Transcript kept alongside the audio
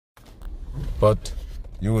but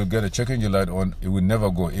you will get a check engine light on. It will never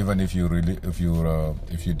go, even if you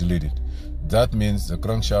delete it. That means the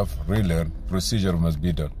crankshaft relearn procedure must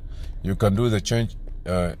be done. You can do the change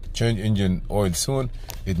engine oil soon.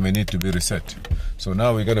 It may need to be reset. So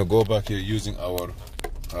now we're gonna go back here using our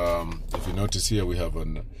if you notice here, we have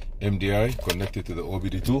an MDI connected to the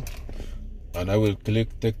OBD2, and I will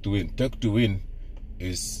click Tech to Win. Tech to Win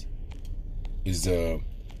is a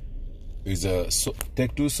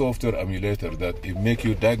Tech 2 software emulator that it make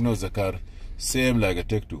you diagnose the car same like a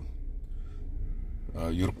Tech 2.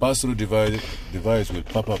 Your pass-through device will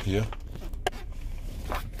pop up here.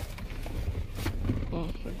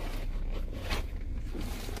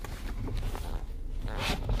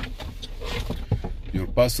 Your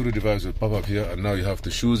pass-through device will pop up here, and now you have to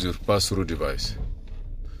choose your pass-through device.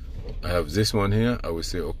 I have this one here. I will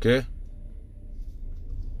say OK,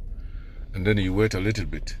 and then you wait a little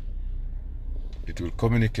bit. It will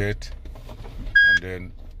communicate, and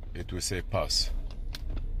then it will say pass.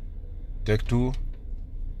 Tech 2,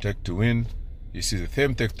 Tech to Win. You see the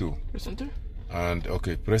same Tech 2. Press enter. And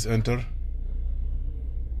OK, press enter.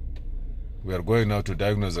 We are going now to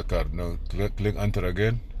diagnose the car. Now click enter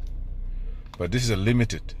again. But this is a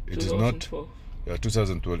limited. It is not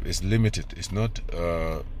 2012. It's limited. It's not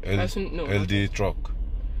LD truck.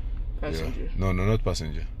 Passenger. Yeah. No, not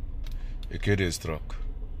passenger. AKD is truck.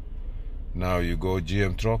 Now you go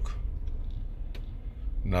GM truck.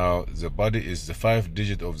 Now the body is the 5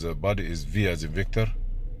 digit of the body is V as in Victor.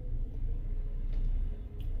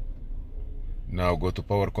 Now go to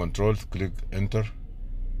power control. Click enter.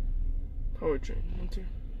 Powertrain. Enter.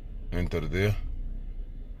 Enter there.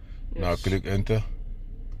 Yes. Now click enter.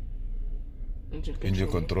 Engine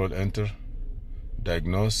control, enter.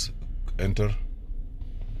 Diagnose, enter.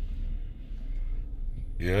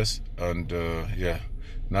 Yes, and yeah.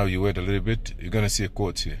 Now you wait a little bit. You're gonna see a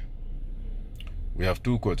code here. We have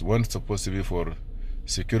 2 codes. One's supposed to be for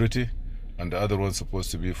security, and the other one's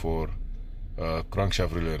supposed to be for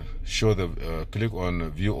crankshaft relay. Show the click on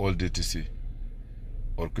view all DTC,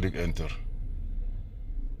 or click enter.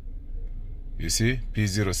 You see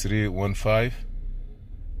p0315,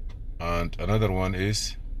 and another one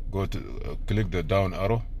is go to click the down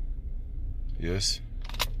arrow. Yes.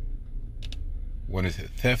 One is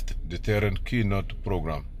theft deterrent key not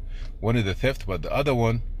program. One is the theft, but the other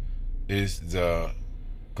one is the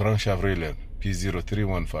crankshaft relay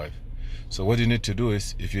p0315. So what you need to do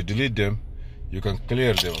is, if you delete them, you can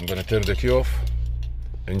clear them. I'm gonna turn the key off,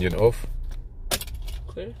 engine off.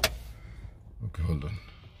 Clear. Okay, hold on.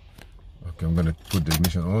 Okay, I'm gonna put the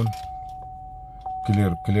ignition on.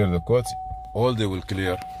 Clear the codes. All they will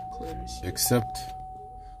clear, except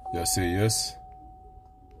say yes.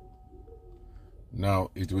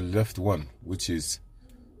 Now it will left one, which is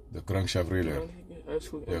the crankshaft relay.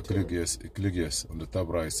 Yeah, click yes on the top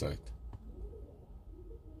right side.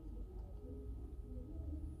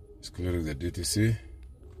 It's clearing the DTC.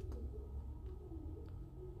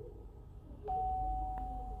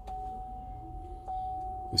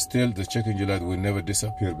 Still, the check engine light will never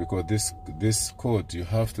disappear, because this code you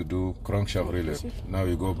have to do crankshaft relay. Now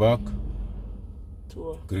you go back,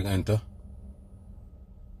 click enter.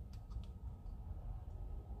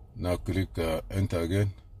 Now click enter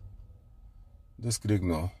again. Just click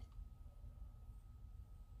no.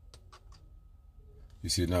 You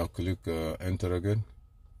see, now click enter again.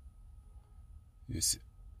 You see,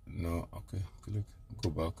 no, okay, click, go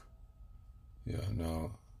back. Yeah,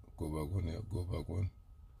 now go back one, go back one.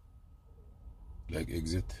 Like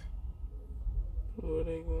exit. What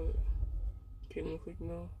I go? Can you click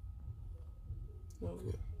no? No,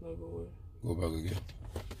 okay. No, go away. Go back again.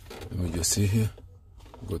 Let me just see here.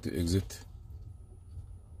 Go to exit.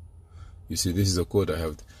 You see, this is the code I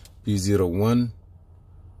have, P01,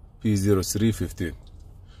 P0315.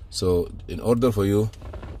 So in order for you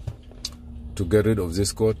to get rid of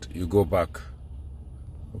this code, you go back.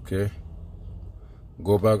 Okay.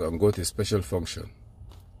 Go back and go to special function.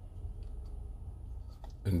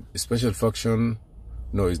 And special function,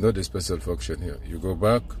 no, it's not a special function here. You go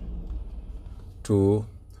back to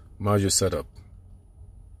module setup.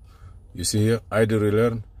 You see here, ID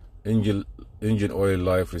relearn, engine oil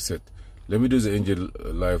life reset. Let me do the engine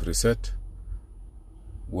life reset,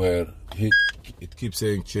 where it keeps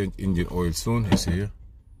saying change engine oil soon. You see here.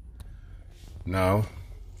 Now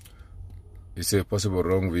it's a possible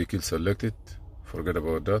wrong vehicle selected. Forget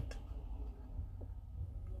about that.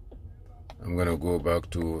 I'm gonna go back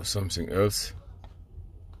to something else.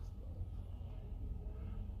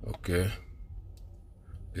 Okay,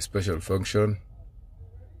 a special function,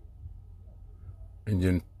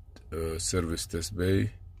 engine service test bay,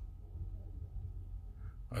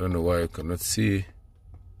 I don't know why I cannot see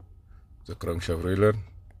the crankshaft railer.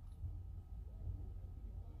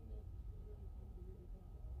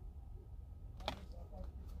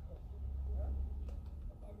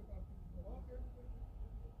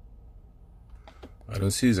 I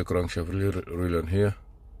don't see the crankshaft railer here,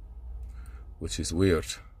 which is weird.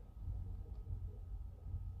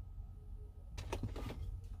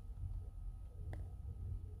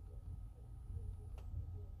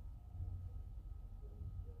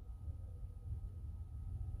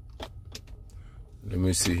 Let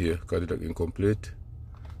me see here. Cadillac incomplete.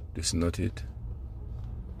 This is not it.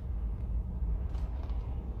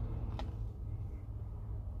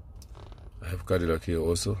 I have Cadillac here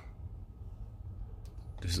also.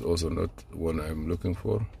 This is also not one I'm looking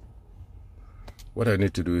for. What I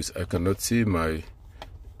need to do is I cannot see my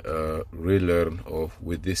relearn of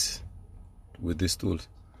with these tools.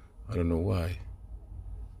 I don't know why.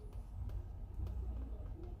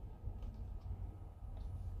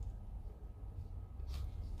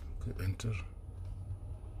 Okay, enter.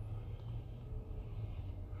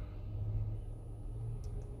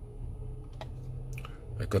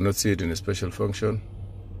 I cannot see it in a special function.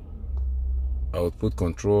 Output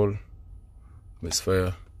control,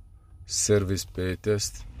 misfire, service pay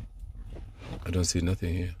test. I don't see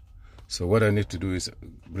nothing here. So what I need to do is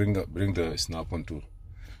bring the snap-on tool.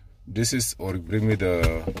 This is, or bring me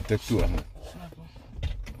the Tech 2,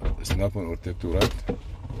 snap-on or Tech 2, right?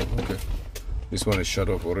 Okay. This one is shut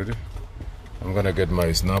off already. I'm gonna get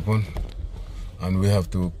my snap-on, and we have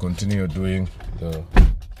to continue doing the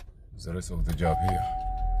rest of the job here.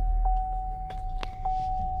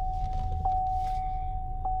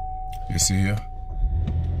 You see here,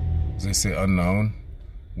 they say unknown.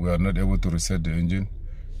 We are not able to reset the engine.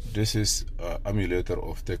 This is emulator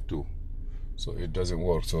of Tech 2, so it doesn't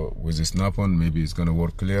work. So with the snap-on, maybe it's gonna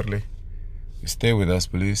work clearly. Stay with us,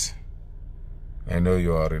 please. I know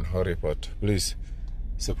you are in a hurry, but please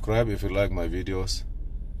subscribe if you like my videos,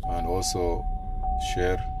 and also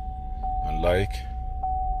share and like.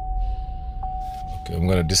 Okay, I'm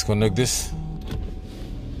gonna disconnect this.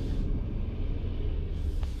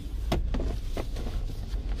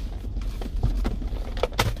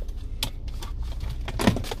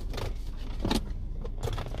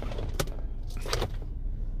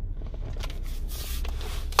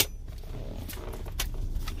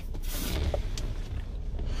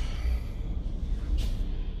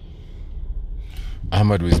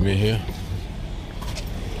 Ahmed with me here.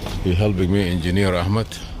 He helping me, engineer Ahmed.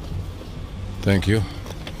 Thank you.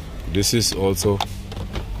 This is also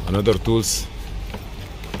another tools.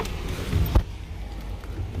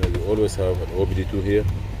 Like we always have an OBD2 here.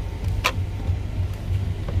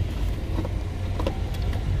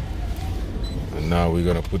 And now we're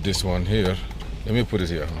gonna put this one here. Let me put it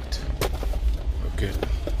here, Ahmed. Okay.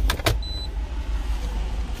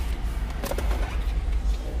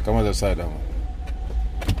 Come other side, Ahmed.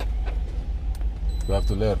 You have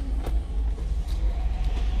to learn.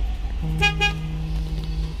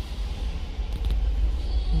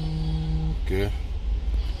 Okay.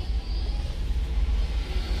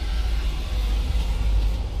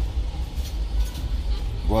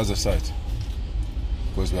 Go other side.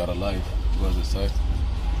 Because we are alive. Go other side.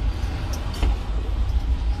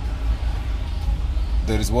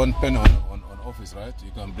 There is one pen on office, right?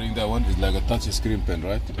 You can bring that one. It's like a touch screen pen,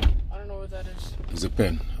 right? I don't know what that is. It's a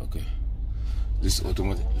pen. Okay. This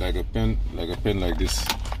automatic, like a pen like this.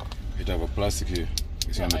 It have a plastic here.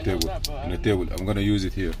 It's on the table. On the table. I'm gonna use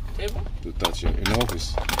it here. Table? To touch it. In the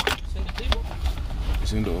office. It's in the table?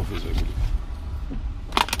 It's in the office, I believe.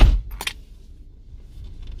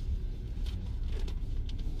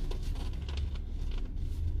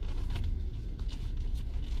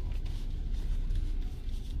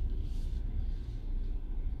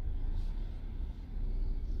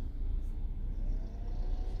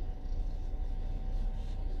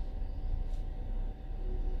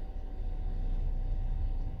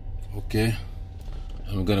 Okay,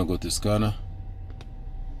 I'm gonna go to scanner.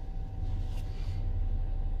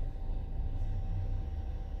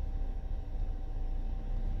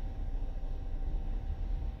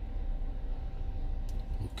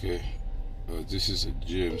 Okay, this is a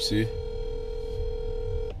GMC.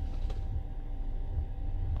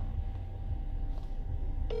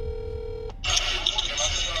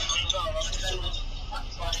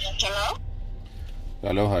 Hello?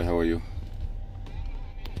 Hello, hi, how are you?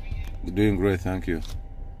 Doing great, thank you.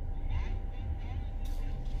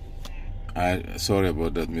 Sorry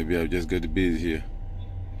about that. Maybe I just get busy here.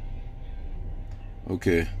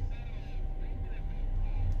 Okay.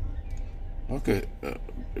 Okay.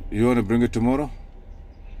 You want to bring it tomorrow?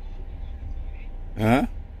 Huh?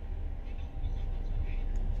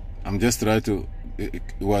 I'm just trying to.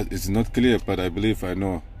 It's not clear, but I believe I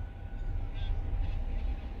know.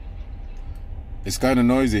 It's kind of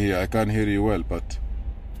noisy here. I can't hear you well, but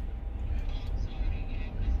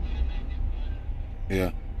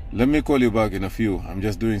yeah. Let me call you back in a few. I'm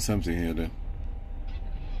just doing something here then.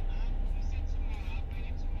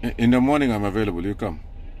 In the morning I'm available. You come.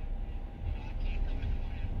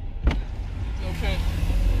 Okay.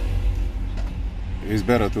 It's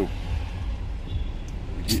better too.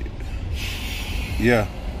 Yeah.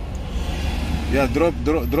 Yeah, drop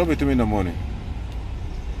it to me in the morning.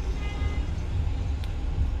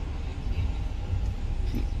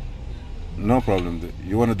 No problem.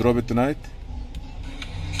 You want to drop it tonight?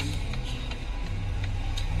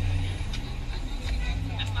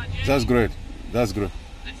 That's great. That's great.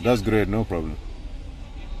 That's great. No problem.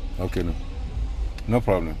 Okay, no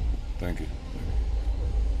problem. Thank you.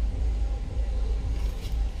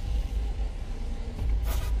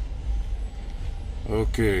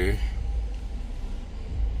 Okay.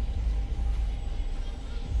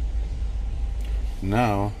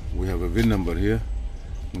 Now we have a VIN number here.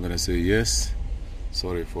 I'm gonna say yes.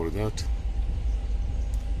 Sorry for that.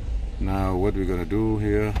 Now what we're gonna do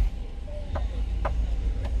here.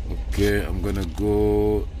 Okay, I'm gonna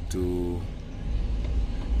go to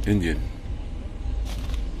engine,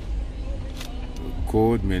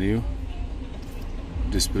 code menu,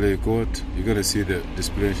 display code. You're gonna see the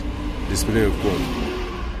display of code.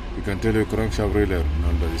 You can tell your crankshaft relay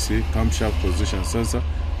number. You see, camshaft position sensor,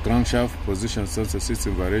 crankshaft position sensor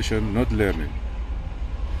system variation, not learning.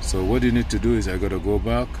 So what you need to do is I gotta go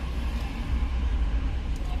back.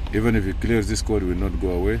 Even if it clears, this code will not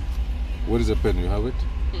go away. What is the pen? You have it?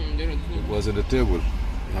 It was on the table.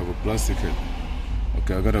 You have a plastic head.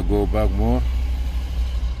 Okay, I gotta go back more.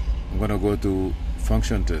 I'm gonna go to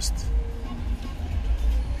function test.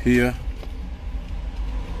 Here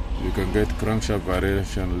you can get crankshaft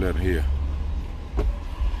variation learn here.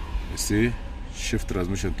 You see, shift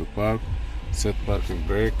transmission to park, set parking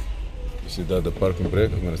brake. You see that the parking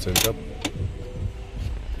brake, I'm gonna set it up.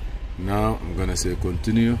 Now I'm gonna say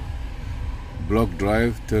continue. Block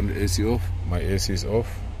drive, turn the AC off. My AC is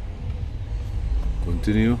off.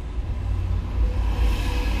 Continue.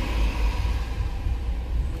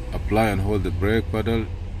 Apply and hold the brake pedal.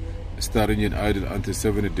 Start engine idle until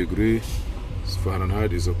 70 degrees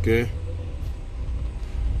Fahrenheit is okay.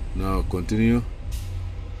 Now continue.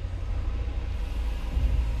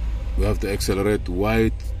 We have to accelerate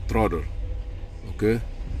wide throttle. Okay?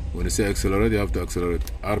 When you say accelerate, you have to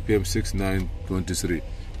accelerate. RPM 6923.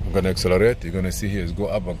 I'm gonna accelerate. You're gonna see here is go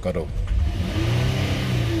up and cut off.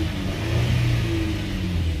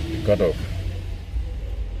 Cut off.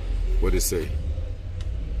 What do you say?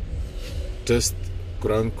 Test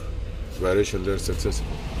crank variation there successful.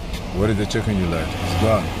 What is the check engine light? It's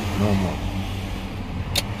gone. No more.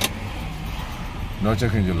 No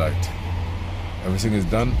check engine light. Everything is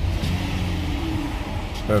done.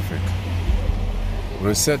 Perfect.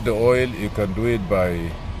 Reset the oil. You can do it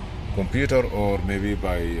by computer or maybe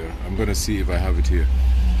by I'm gonna see if I have it here.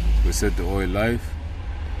 Reset the oil life,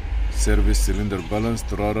 service cylinder balance,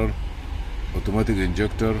 throttle, automatic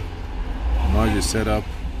injector, noise setup.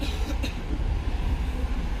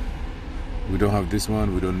 We don't have this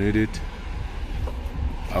one, we don't need it.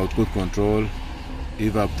 Output control,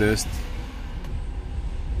 evap test.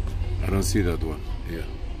 I don't see that one here.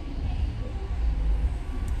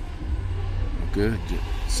 Okay,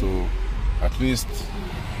 so at least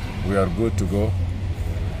we are good to go.